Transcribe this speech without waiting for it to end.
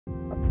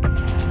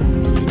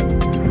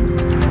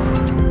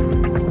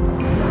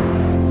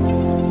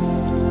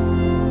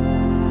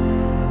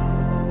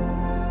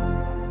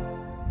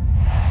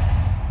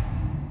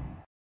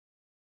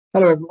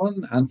Hello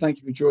everyone, and thank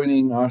you for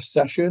joining our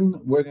session.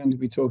 We're going to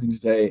be talking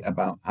today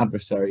about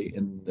adversary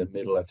in the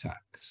middle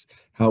attacks,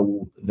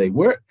 how they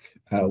work,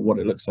 what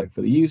it looks like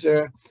for the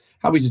user,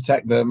 how we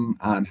detect them,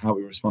 and how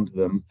we respond to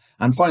them.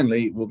 And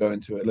finally, we'll go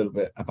into a little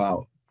bit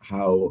about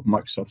how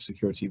Microsoft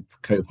Security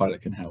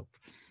Copilot can help.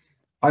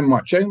 I'm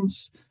Mark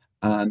Jones,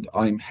 and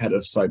I'm Head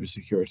of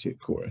Cybersecurity at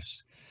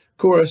Chorus.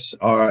 Chorus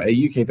are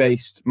a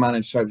UK-based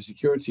managed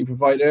cybersecurity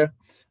provider,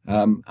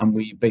 and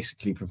we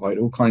basically provide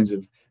all kinds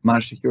of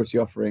managed security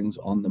offerings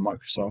on the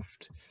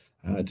Microsoft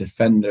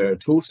Defender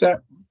toolset.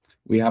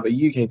 We have a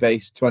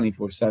UK-based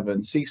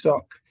 24/7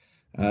 CSOC,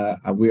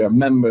 and we are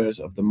members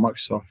of the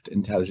Microsoft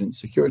Intelligent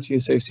Security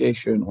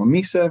Association, or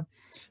MISA,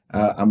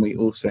 and we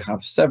also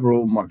have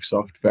several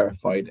Microsoft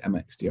verified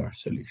MXDR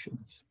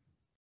solutions.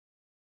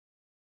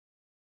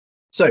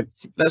 So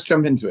let's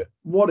jump into it.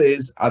 What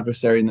is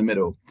adversary in the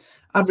middle?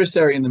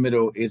 Adversary in the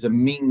middle is a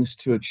means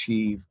to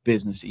achieve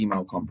business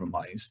email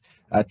compromise.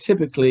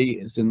 Typically,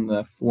 it's in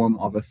the form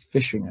of a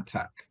phishing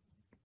attack.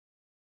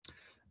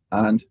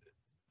 And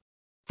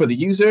for the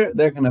user,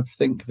 they're going to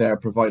think they're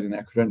providing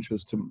their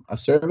credentials to a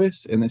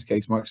service, in this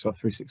case, Microsoft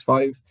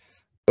 365,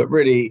 but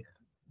really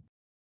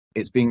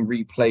it's being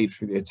replayed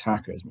through the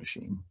attacker's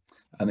machine.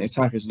 And the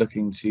attacker is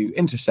looking to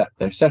intercept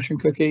their session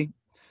cookie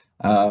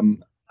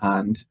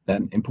and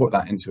then import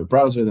that into a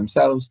browser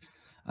themselves,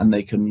 and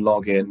they can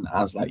log in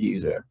as that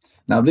user.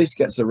 Now, this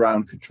gets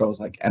around controls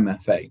like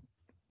MFA.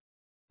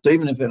 So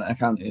even if an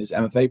account is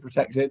MFA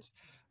protected,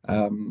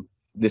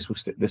 this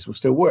will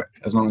still work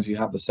as long as you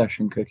have the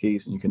session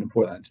cookies and you can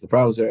import that into the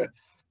browser.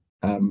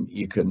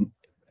 You can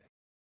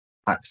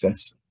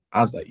access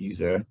as that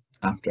user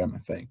after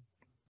MFA.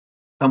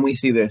 And we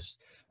see this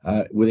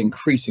with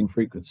increasing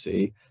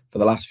frequency for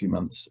the last few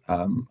months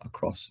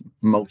across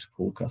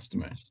multiple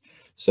customers.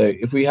 So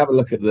if we have a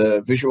look at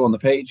the visual on the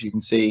page, you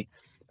can see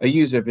a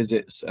user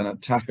visits an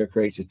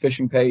attacker-created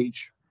phishing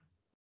page,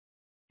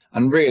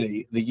 and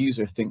really the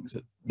user thinks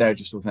that they're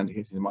just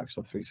authenticating to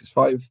Microsoft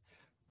 365,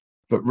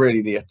 but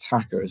really the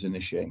attacker is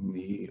initiating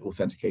the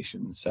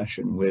authentication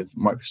session with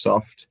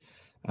Microsoft,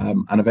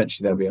 and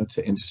eventually they'll be able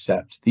to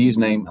intercept the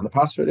username and the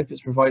password if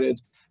it's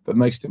provided, but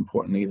most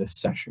importantly the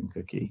session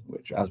cookie,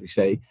 which, as we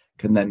say,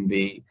 can then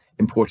be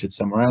imported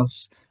somewhere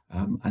else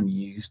and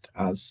used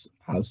as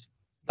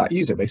that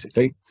user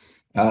basically.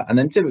 And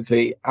then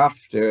typically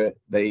after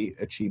they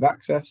achieve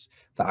access,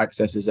 that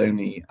access is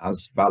only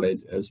as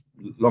valid as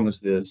long as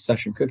the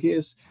session cookie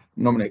is,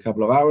 normally a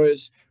couple of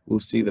hours. We'll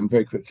see them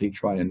very quickly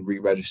try and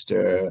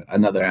re-register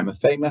another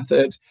MFA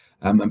method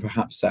and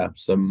perhaps set up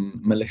some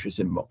malicious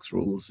inbox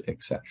rules,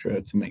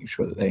 etc., to make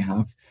sure that they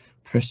have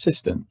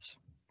persistence.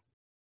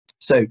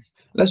 So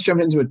let's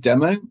jump into a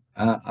demo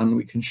and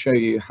we can show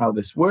you how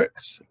this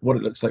works, what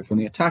it looks like from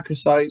the attacker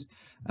side,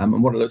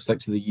 and what it looks like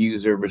to the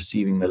user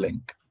receiving the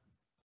link.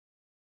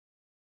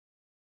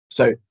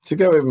 So to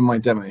go over my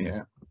demo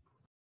here,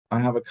 I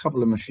have a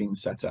couple of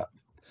machines set up.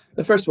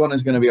 The first one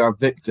is going to be our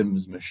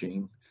victim's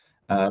machine.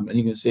 And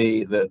you can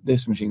see that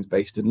this machine is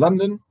based in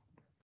London.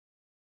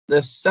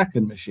 The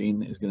second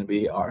machine is going to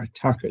be our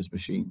attacker's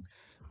machine,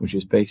 which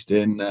is based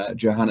in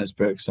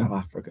Johannesburg, South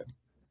Africa.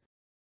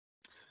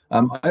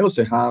 I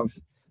also have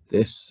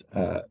this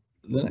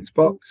Linux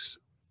box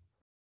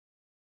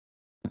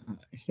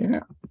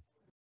here.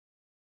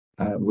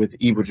 With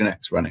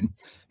𝗦𝗲𝗀𝗀𝗀𝗀 running.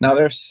 Now,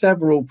 there are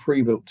several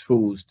pre-built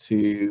tools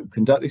to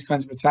conduct these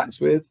kinds of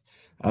attacks with.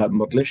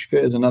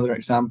 𝗦𝗽𝗲𝗀𝗀𝗀𝗀 is another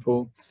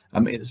example.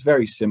 It's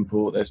very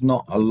simple. There's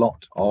not a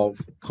lot of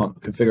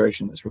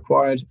configuration that's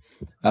required.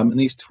 And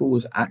these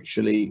tools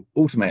actually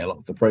automate a lot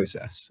of the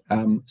process.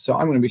 So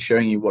I'm going to be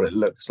showing you what it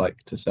looks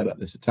like to set up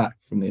this attack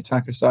from the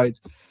attacker side.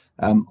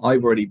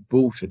 I've already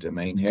bought a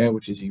domain here,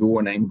 which is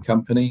your name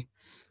company.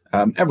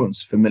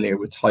 Everyone's familiar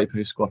with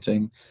typo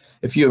squatting.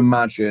 If you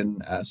imagine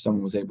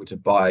someone was able to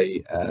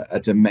buy a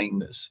domain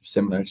that's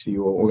similar to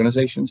your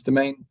organization's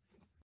domain,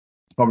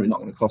 it's probably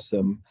not going to cost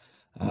them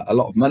a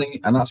lot of money,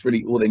 and that's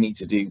really all they need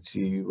to do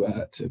to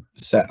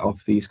set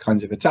off these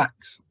kinds of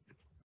attacks.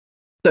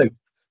 So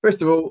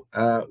first of all,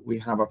 we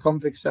have our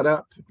config set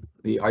up,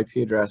 the IP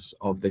address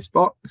of this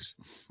box,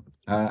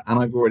 and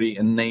I've already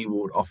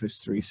enabled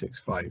Office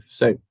 365.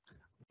 So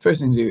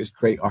first thing to do is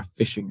create our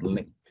phishing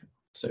link.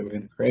 So we're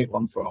going to create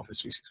one for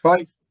Office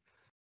 365.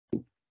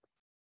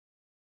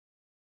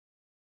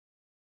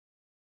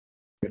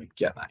 We're going to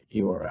get that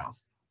URL.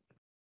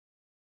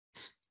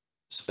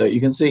 So you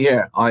can see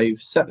here,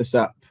 I've set this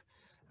up.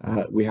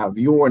 We have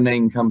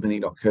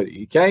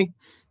yournamecompany.co.uk,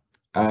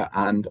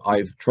 and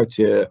I've tried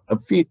to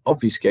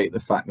obfuscate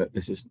the fact that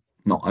this is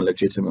not a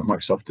legitimate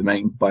Microsoft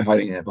domain by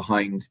hiding it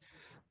behind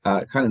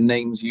kind of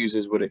names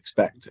users would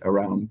expect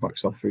around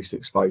Microsoft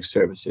 365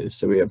 services.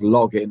 So we have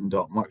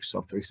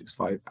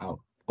login.microsoft365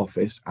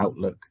 office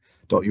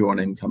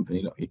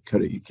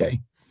outlook.yournamecompany.co.uk,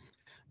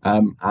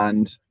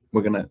 and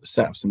we're going to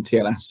set up some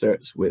TLS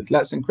certs with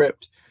Let's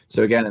Encrypt.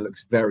 So again, it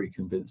looks very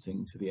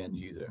convincing to the end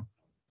user.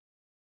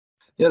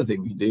 The other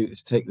thing we can do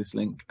is take this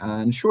link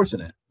and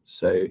shorten it.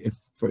 So if,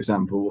 for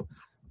example,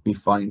 we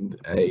find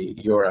a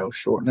URL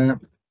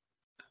shortener,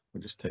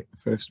 we'll just take the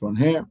first one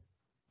here.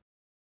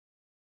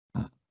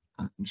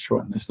 and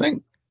shorten this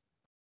link.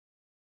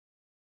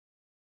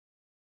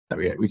 There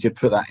we go. We could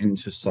put that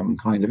into some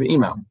kind of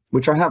email,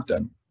 which I have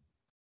done.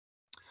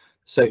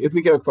 So if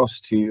we go across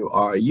to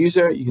our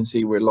user, you can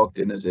see we're logged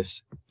in as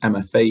this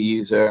MFA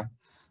user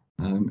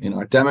in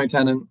our demo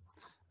tenant.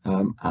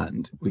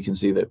 And we can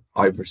see that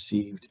I've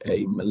received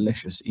a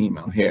malicious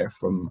email here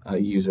from a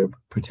user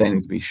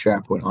pretending to be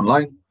SharePoint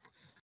Online,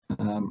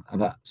 and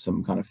that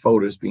some kind of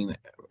folder has been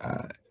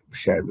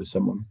shared with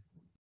someone.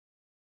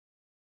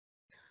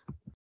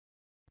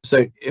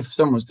 So if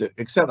someone was to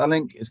accept that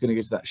link, it's going to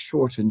go to that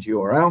shortened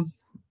URL,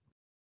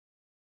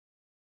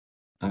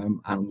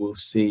 and we'll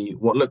see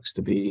what looks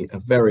to be a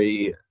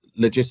very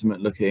legitimate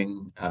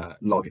looking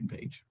login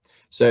page.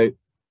 So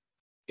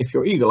if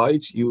you're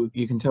eagle-eyed,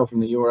 you can tell from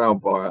the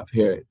URL bar up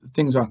here,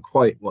 things aren't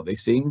quite what they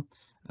seem.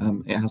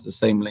 It has the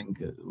same link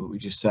that we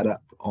just set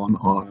up on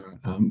our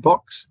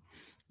box,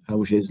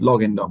 which is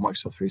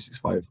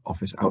login.microsoft365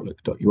 office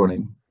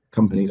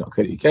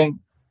outlook.yournamecompany.co.uk.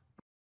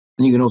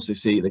 And you can also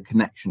see the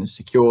connection is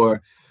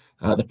secure.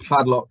 The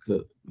padlock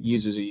that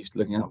users are used to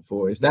looking out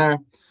for is there.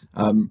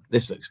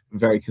 This looks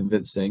very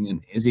convincing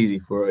and is easy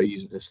for a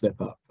user to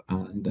slip up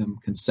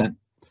and consent.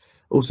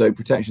 Also,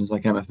 protections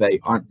like MFA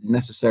aren't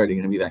necessarily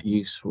going to be that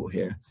useful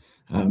here.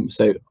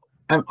 So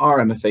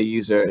our MFA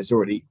user has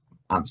already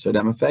answered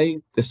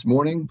MFA this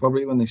morning,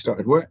 probably when they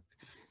started work.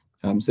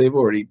 So they've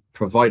already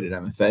provided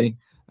MFA.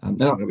 They're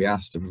not going to be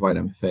asked to provide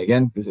MFA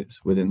again because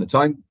it's within the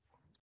time,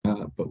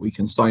 but we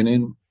can sign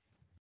in.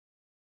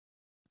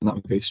 And that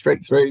will go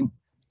straight through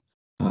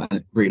and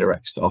it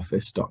redirects to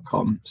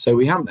office.com. So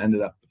we haven't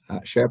ended up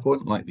at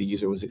SharePoint like the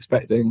user was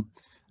expecting,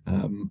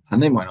 and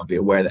they might not be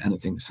aware that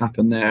anything's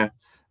happened there,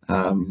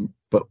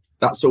 but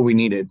that's all we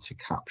needed to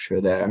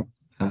capture their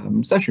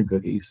session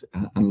cookies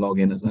and log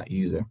in as that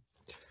user.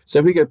 So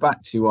if we go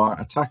back to our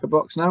attacker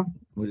box now,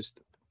 we'll just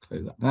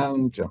close that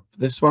down, jump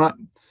this one up.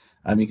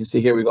 You can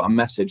see here we've got a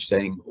message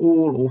saying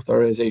all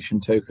authorization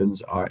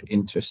tokens are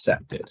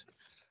intercepted.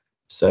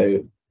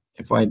 So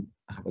if I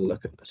have a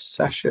look at the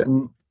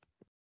session,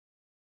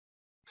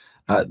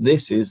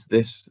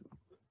 this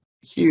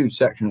huge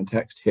section of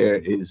text here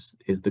is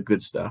the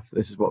good stuff.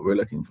 This is what we're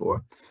looking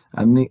for,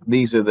 and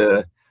these are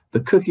the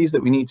cookies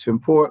that we need to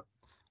import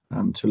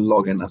to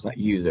log in as that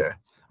user.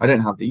 I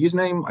don't have the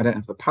username, I don't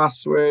have the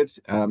password.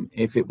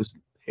 If it was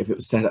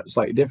set up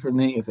slightly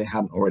differently, if they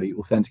hadn't already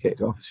authenticated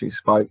to Office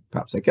 365,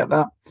 perhaps I get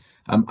that.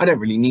 I don't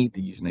really need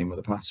the username or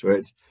the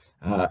password.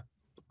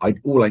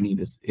 All I need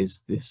is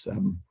this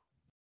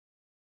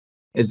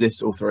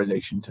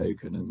authorization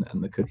token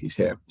and the cookies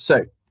here.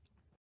 So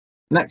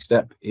next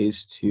step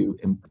is to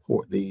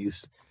import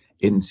these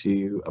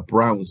into a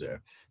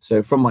browser.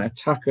 So from my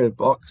attacker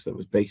box that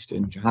was based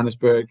in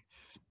Johannesburg,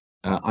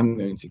 I'm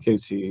going to go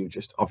to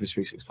just Office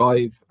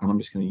 365 and I'm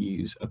just going to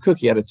use a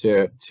cookie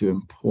editor to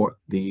import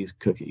these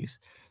cookies,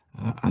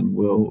 and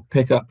we'll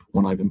pick up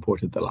when I've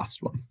imported the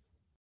last one.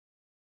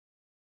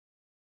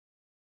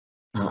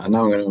 And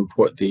now I'm going to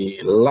import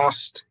the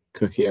last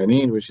cookie I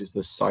need, which is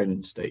the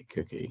silent state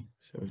cookie.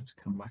 So we'll just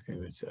come back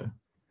over to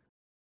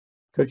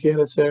cookie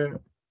editor,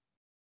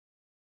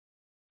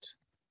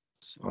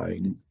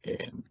 sign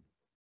in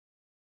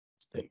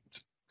state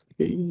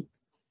cookie,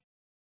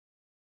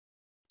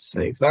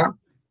 save that.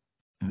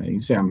 You can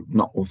see I'm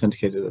not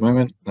authenticated at the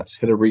moment. Let's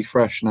hit a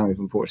refresh. Now we've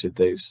imported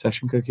those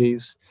session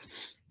cookies.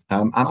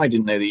 And I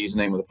didn't know the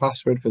username or the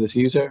password for this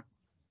user.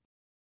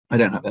 I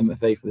don't have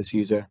MFA for this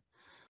user.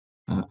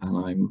 And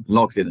I'm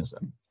logged in as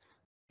them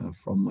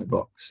from my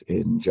box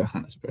in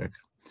Johannesburg.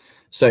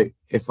 So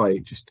if I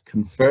just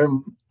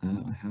confirm,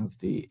 I have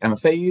the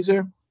MFA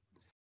user.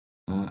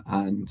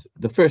 And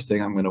the first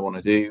thing I'm going to want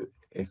to do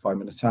if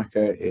I'm an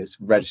attacker is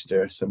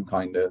register some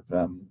kind of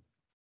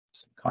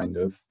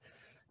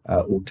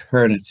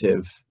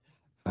alternative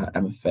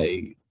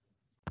MFA.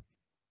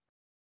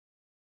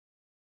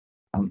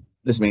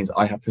 This means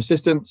I have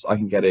persistence. I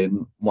can get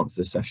in once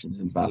the session's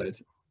invalid.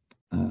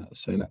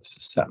 So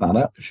let's set that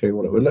up to show you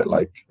what it would look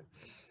like.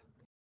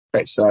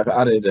 Okay, so I've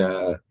added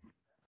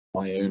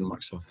my own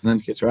Microsoft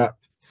Authenticator app.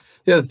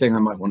 The other thing I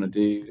might want to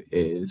do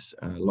is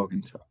log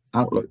into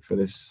Outlook for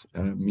this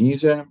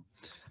user,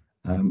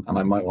 and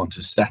I might want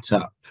to set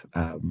up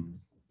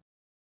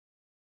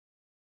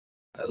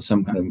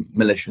some kind of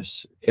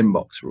malicious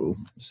inbox rule.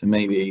 So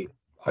maybe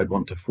I'd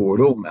want to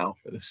forward all mail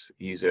for this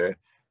user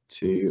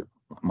to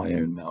my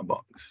own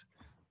mailbox.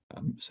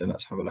 So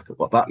let's have a look at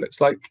what that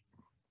looks like.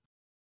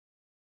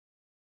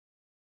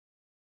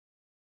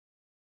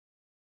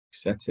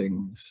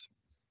 Settings,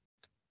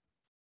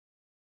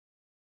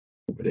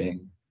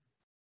 forwarding,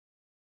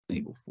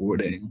 enable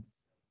forwarding,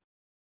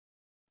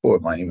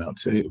 forward my email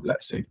to,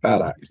 let's say,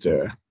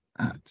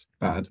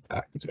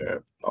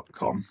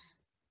 badactor@badactor.com.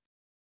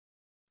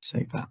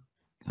 Save that.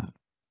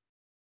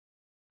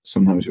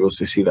 Sometimes you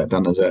also see that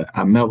done as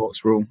a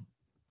mailbox rule,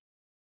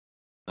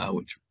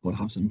 which will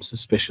have some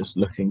suspicious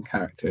looking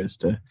characters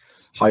to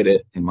hide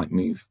it. It might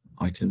move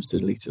items to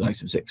deleted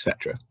items,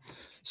 etc.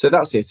 So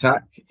that's the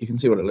attack. You can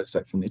see what it looks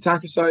like from the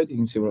attacker side. You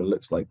can see what it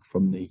looks like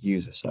from the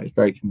user side.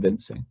 Very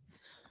convincing.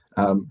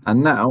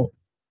 And now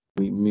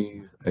we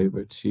move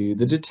over to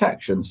the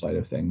detection side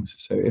of things.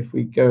 So if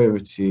we go over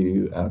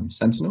to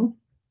Sentinel,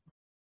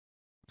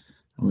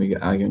 and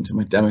I go into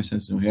my demo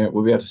Sentinel here,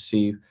 we'll be able to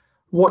see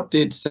what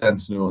did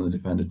Sentinel and the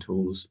Defender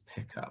tools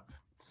pick up.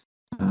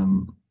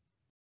 And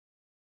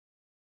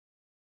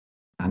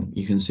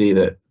you can see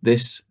that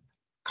this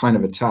kind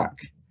of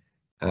attack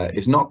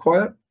is not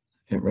quiet.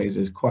 It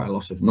raises quite a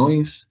lot of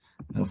noise.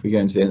 Now, if we go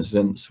into the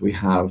incidents, we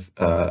have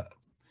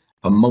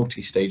a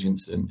multi-stage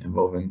incident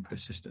involving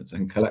persistence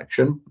and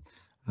collection.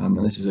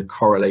 And this is a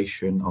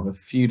correlation of a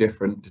few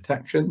different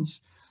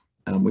detections.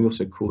 We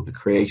also caught the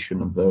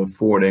creation of the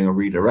forwarding a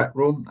redirect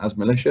rule as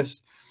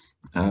malicious.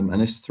 And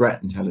this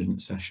threat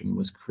intelligence session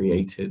was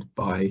created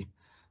by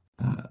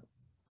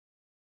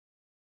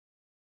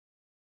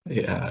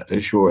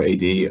Azure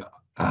AD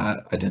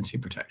identity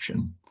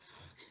protection.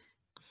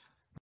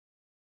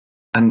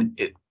 And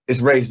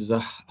it's raised as a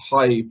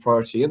high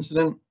priority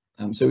incident.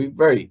 So we're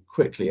very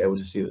quickly able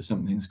to see that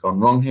something's gone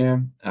wrong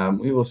here.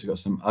 We've also got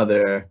some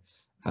other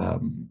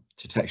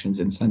detections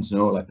in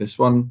Sentinel like this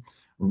one,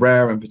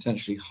 rare and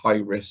potentially high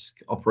risk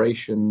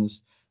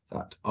operations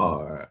that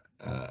are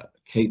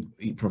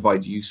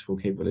provide useful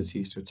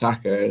capabilities to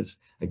attackers.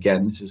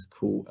 Again, this is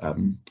called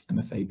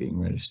MFA being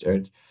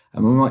registered.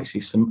 And we might see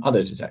some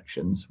other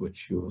detections,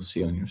 which you will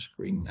see on your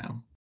screen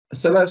now.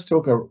 So let's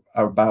talk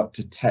about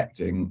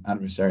detecting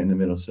adversary in the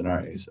middle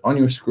scenarios. On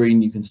your screen,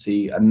 you can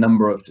see a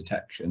number of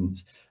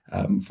detections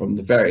from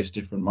the various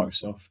different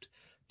Microsoft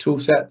tool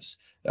sets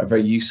that are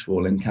very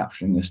useful in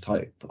capturing this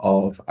type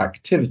of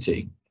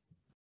activity.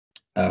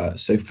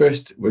 So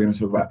first, we're going to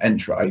talk about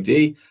Entra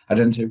ID,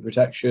 identity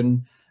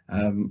protection.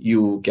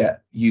 You will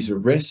get user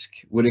risk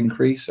would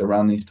increase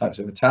around these types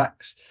of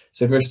attacks.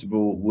 So first of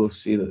all, we'll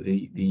see that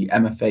the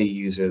MFA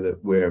user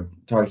that we're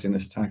targeting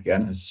this attack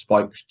again has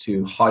spiked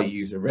to high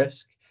user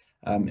risk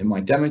in my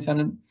demo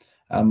tenant.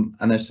 And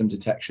there's some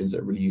detections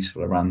that are really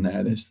useful around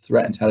there. There's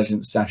threat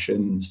intelligence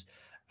sessions,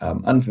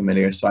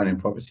 unfamiliar sign-in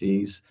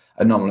properties,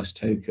 anomalous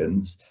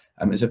tokens.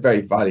 It's a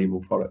very valuable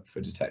product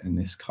for detecting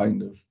this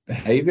kind of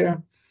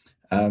behavior.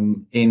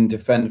 In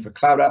Defender for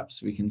Cloud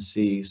Apps, we can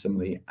see some of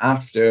the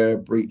after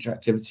breach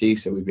activity.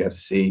 So we'd be able to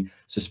see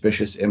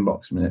suspicious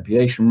inbox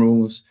manipulation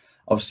rules.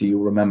 Obviously,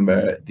 you'll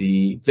remember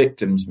the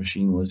victim's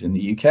machine was in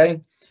the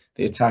UK.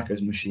 The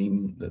attacker's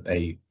machine that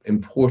they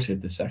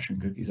imported the session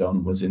cookies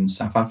on was in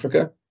South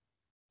Africa.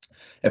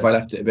 If I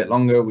left it a bit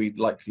longer, we'd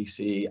likely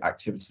see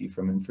activity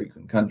from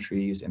infrequent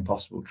countries,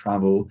 impossible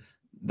travel,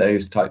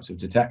 those types of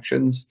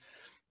detections.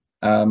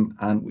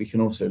 And we can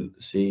also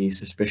see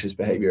suspicious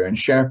behavior in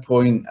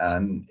SharePoint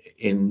and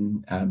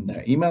in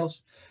their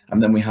emails.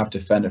 And then we have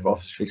Defender for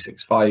Office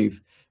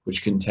 365,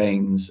 which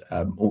contains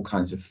all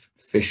kinds of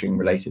phishing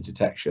related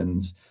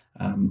detections.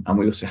 And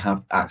we also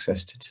have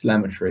access to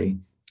telemetry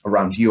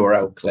around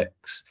URL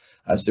clicks.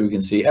 So we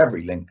can see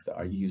every link that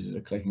our users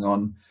are clicking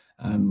on,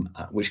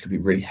 which could be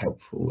really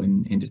helpful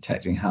in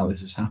detecting how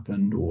this has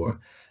happened or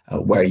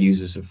where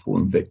users have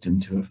fallen victim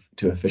to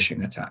a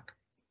phishing attack.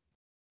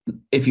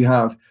 If you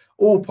have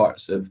all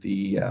parts of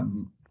the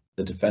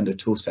Defender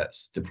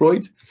toolsets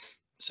deployed,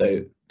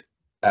 so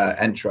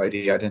Entra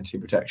ID, identity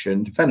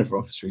protection, Defender for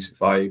Office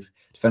 365,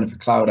 Defender for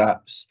Cloud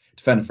Apps,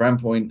 Defender for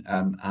Endpoint,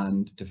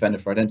 and Defender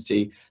for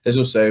Identity. There's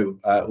also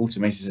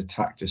automated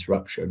attack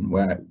disruption,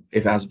 where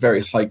if it has very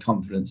high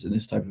confidence in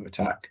this type of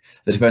attack,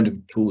 the Defender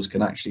tools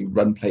can actually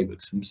run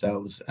playbooks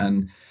themselves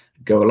and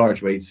go a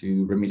large way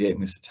to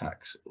remediating these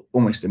attacks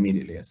almost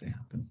immediately as they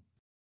happen.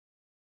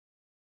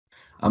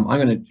 I'm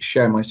going to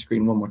share my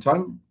screen one more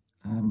time.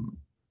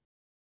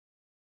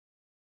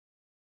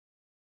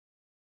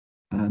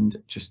 And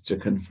just to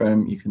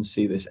confirm, you can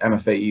see this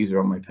MFA user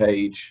on my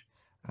page.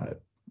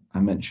 I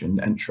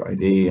mentioned Entra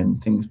ID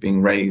and things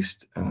being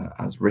raised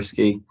as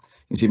risky. You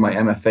can see my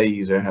MFA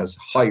user has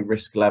high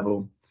risk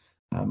level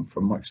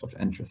from Microsoft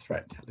Entra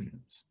Threat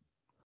Intelligence.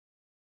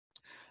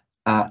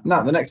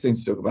 Now, the next thing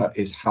to talk about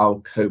is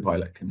how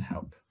Copilot can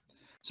help.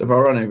 So if I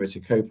run over to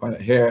Copilot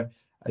here,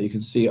 you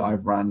can see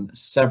I've run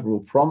several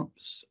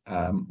prompts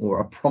or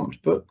a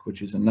prompt book,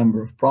 which is a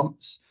number of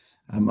prompts.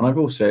 And I've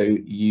also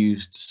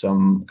used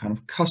some kind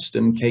of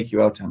custom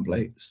KQL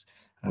templates,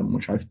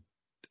 which I've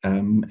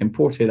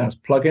imported as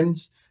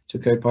plugins to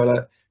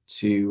Copilot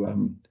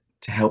to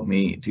help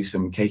me do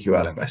some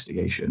KQL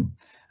investigation.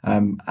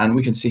 And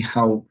we can see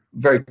how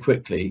very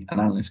quickly an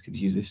analyst could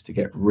use this to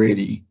get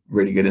really,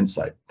 really good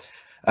insight.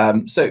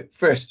 So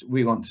first,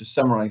 we want to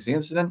summarize the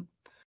incident,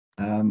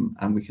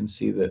 and we can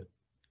see that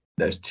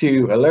there's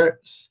two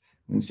alerts.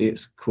 You can see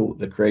it's called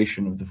the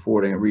creation of the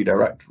forwarding a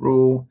redirect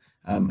rule.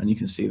 And you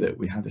can see that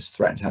we have this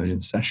threat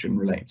intelligence session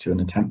related to an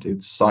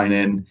attempted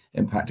sign-in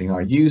impacting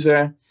our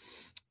user.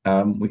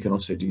 We can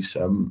also do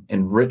some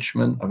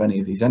enrichment of any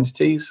of these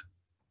entities.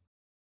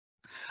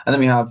 And then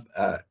we have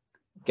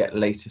get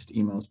latest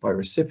emails by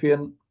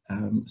recipient.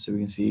 So we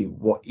can see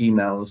what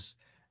emails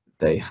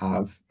they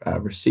have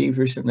received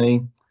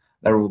recently.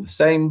 They're all the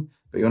same,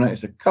 but you'll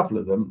notice a couple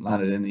of them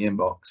landed in the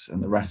inbox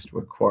and the rest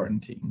were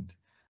quarantined.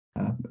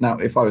 Now,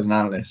 if I was an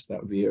analyst,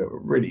 that would be a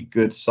really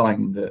good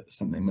sign that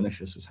something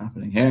malicious was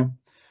happening here.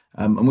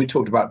 And we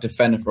talked about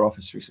Defender for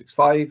Office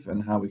 365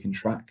 and how we can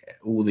track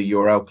all the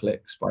URL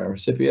clicks by our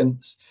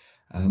recipients.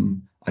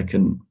 I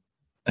can,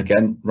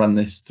 again, run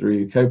this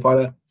through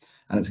Copilot,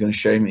 and it's going to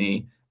show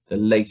me the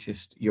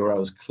latest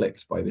URLs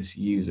clicked by this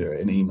user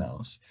in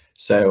emails.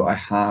 So I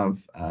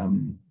have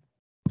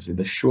obviously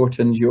the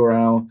shortened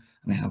URL,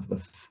 and I have the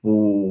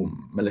full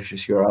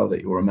malicious URL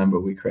that you'll remember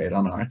we created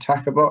on our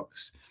attacker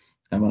box.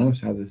 And I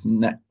also have this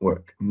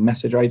network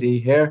message ID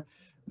here,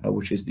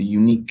 which is the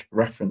unique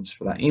reference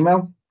for that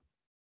email.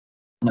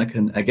 And I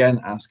can again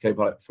ask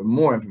Copilot for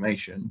more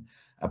information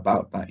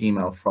about that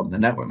email from the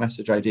network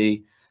message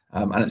ID,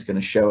 and it's going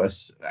to show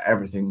us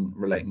everything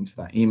relating to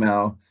that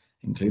email,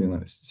 including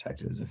that it's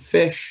detected as a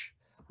phish,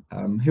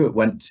 who it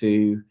went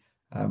to.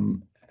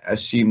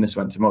 Assume this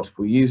went to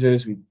multiple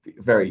users, we'd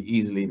very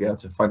easily be able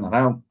to find that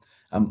out,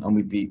 and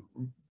we'd be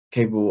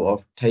capable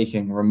of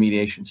taking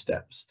remediation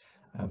steps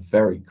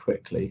very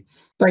quickly.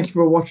 Thank you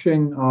for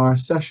watching our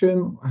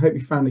session. I hope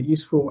you found it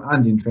useful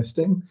and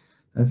interesting.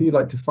 If you'd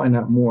like to find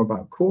out more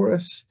about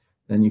Chorus,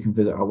 then you can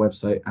visit our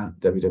website at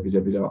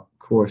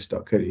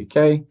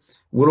www.chorus.co.uk.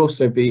 We'll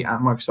also be at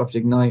Microsoft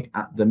Ignite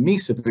at the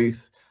MISA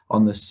booth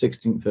on the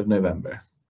 16th of November.